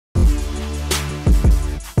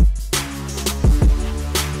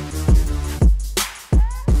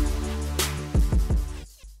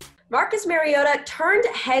Marcus Mariota turned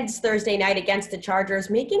heads Thursday night against the Chargers,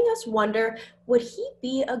 making us wonder, would he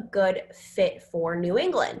be a good fit for New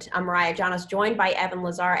England? I'm Mariah, Janos, joined by Evan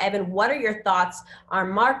Lazar. Evan, what are your thoughts on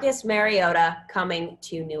Marcus Mariota coming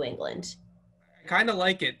to New England? Kind of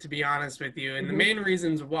like it, to be honest with you. And the main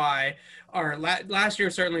reasons why are last year,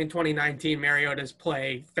 certainly in 2019, Mariota's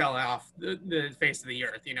play fell off the face of the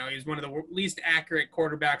earth. You know, he's one of the least accurate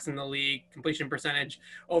quarterbacks in the league. Completion percentage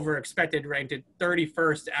over expected ranked at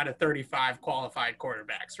 31st out of 35 qualified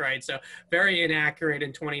quarterbacks, right? So very inaccurate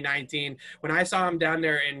in 2019. When I saw him down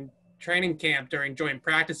there in training camp during joint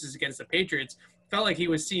practices against the Patriots, felt like he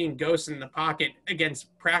was seeing ghosts in the pocket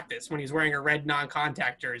against practice when he's wearing a red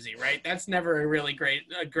non-contact jersey, right? That's never a really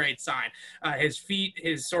great sign. His feet,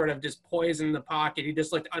 his sort of just poise in the pocket. He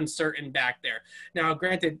just looked uncertain back there. Now,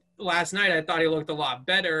 granted, last night I thought he looked a lot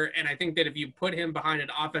better, and I think that if you put him behind an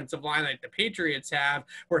offensive line like the Patriots have,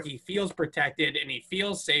 where he feels protected and he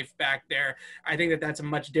feels safe back there, I think that that's a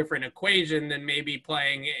much different equation than maybe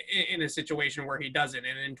playing in a situation where he doesn't.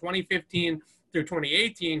 And in 2015 through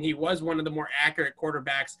 2018, he was one of the more accurate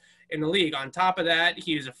quarterbacks in the league. On top of that,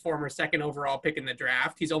 he's a former second overall pick in the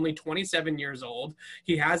draft. He's only 27 years old.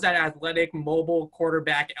 He has that athletic, mobile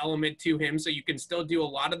quarterback element to him, so you can still do a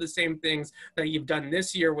lot of the same things that you've done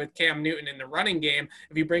this year with Cam Newton in the running game.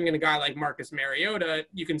 If you bring in a guy like Marcus Mariota,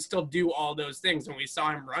 you can still do all those things. And we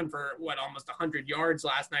saw him run for, almost 100 yards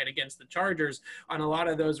last night against the Chargers on a lot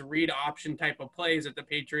of those read option type of plays that the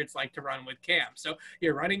Patriots like to run with Cam. So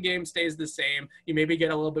your running game stays the same. You maybe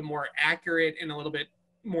get a little bit more accurate and a little bit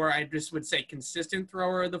more, I just would say, consistent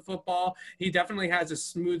thrower of the football. He definitely has a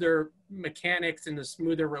smoother mechanics and a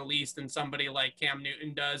smoother release than somebody like Cam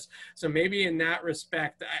Newton does. So maybe in that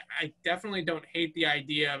respect, I definitely don't hate the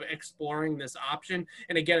idea of exploring this option.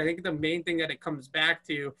 And again, I think the main thing that it comes back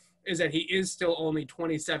to is that he is still only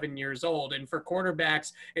 27 years old. And for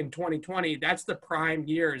quarterbacks in 2020, that's the prime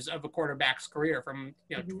years of a quarterback's career, from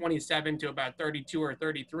 27 to about 32 or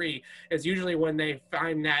 33 is usually when they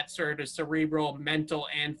find that sort of cerebral, mental,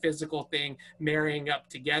 and physical thing marrying up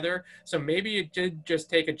together. So maybe it did just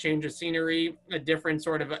take a change of scenery, a different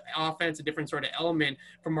sort of offense, a different sort of element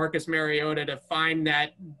for Marcus Mariota to find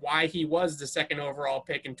that why he was the second overall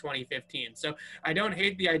pick in 2015. So I don't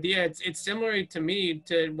hate the idea. It's similar to me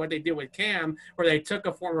to what they did with Cam, where they took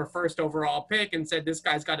a former first overall pick and said, this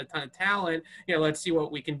guy's got a ton of talent, let's see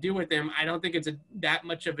what we can do with him. I don't think it's that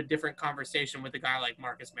much of a different conversation with a guy like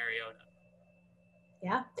Marcus Mariota.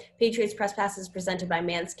 Yeah. Patriots Press Pass is presented by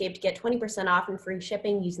Manscaped. Get 20% off and free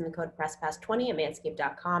shipping using the code PressPass20 at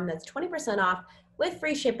manscaped.com. That's 20% off with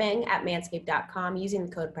free shipping at manscaped.com using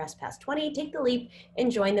the code PressPass20. Take the leap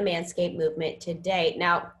and join the Manscaped movement today.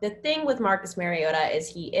 Now, the thing with Marcus Mariota is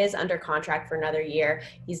he is under contract for another year.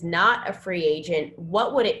 He's not a free agent.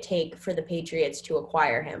 What would it take for the Patriots to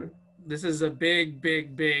acquire him? This is a big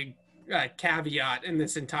caveat in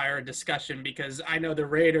this entire discussion, because I know the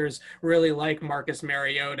Raiders really like Marcus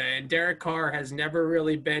Mariota, and Derek Carr has never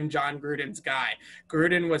really been John Gruden's guy.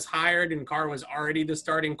 Gruden was hired and Carr was already the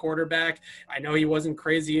starting quarterback. I know he wasn't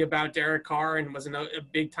crazy about Derek Carr and wasn't a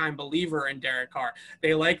big time believer in Derek Carr.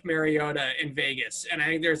 They like Mariota in Vegas, and I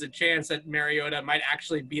think there's a chance that Mariota might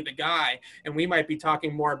actually be the guy, and we might be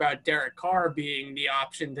talking more about Derek Carr being the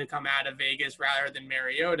option to come out of Vegas rather than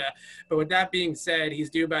Mariota. But with that being said, he's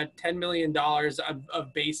due about $10 million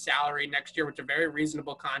of base salary next year, which is a very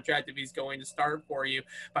reasonable contract if he's going to start for you.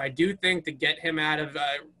 But I do think to get him out of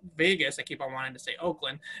Vegas, I keep on wanting to say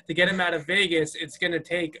Oakland, to get him out of Vegas, it's going to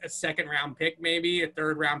take a second round pick, maybe a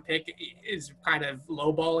third round pick is kind of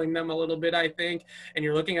lowballing them a little bit, I think. And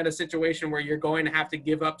you're looking at a situation where you're going to have to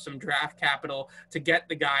give up some draft capital to get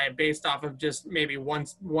the guy based off of just maybe one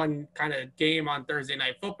kind of game on Thursday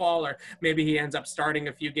Night Football, or maybe he ends up starting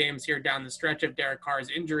a few games here down the stretch if Derek Carr's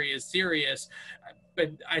injury is serious.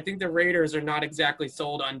 But I think the Raiders are not exactly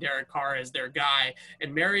sold on Derek Carr as their guy.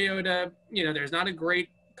 And Mariota, there's not a great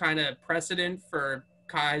kind of precedent for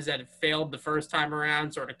guys that have failed the first time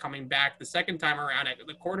around sort of coming back the second time around at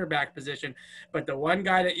the quarterback position. But the one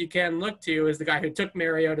guy that you can look to is the guy who took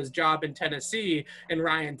Mariota's job in Tennessee, and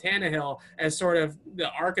Ryan Tannehill, as sort of the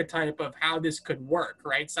archetype of how this could work,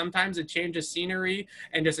 right? Sometimes a change of scenery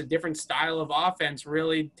and just a different style of offense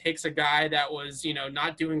really takes a guy that was,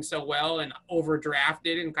 not doing so well and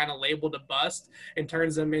overdrafted and kind of labeled a bust, and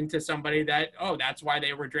turns them into somebody that, that's why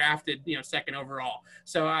they were drafted, second overall.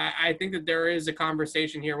 So I think that there is a conversation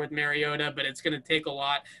here with Mariota, but it's going to take a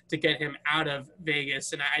lot to get him out of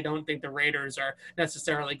Vegas. And I don't think the Raiders are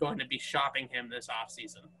necessarily going to be shopping him this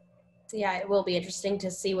offseason. Yeah, it will be interesting to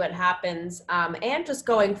see what happens. And just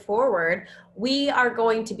going forward, we are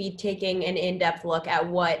going to be taking an in-depth look at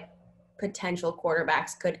what potential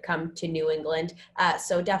quarterbacks could come to New England.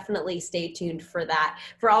 So definitely stay tuned for that.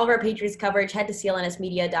 For all of our Patriots coverage, head to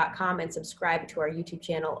clnsmedia.com and subscribe to our YouTube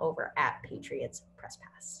channel over at Patriots Press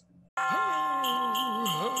Pass.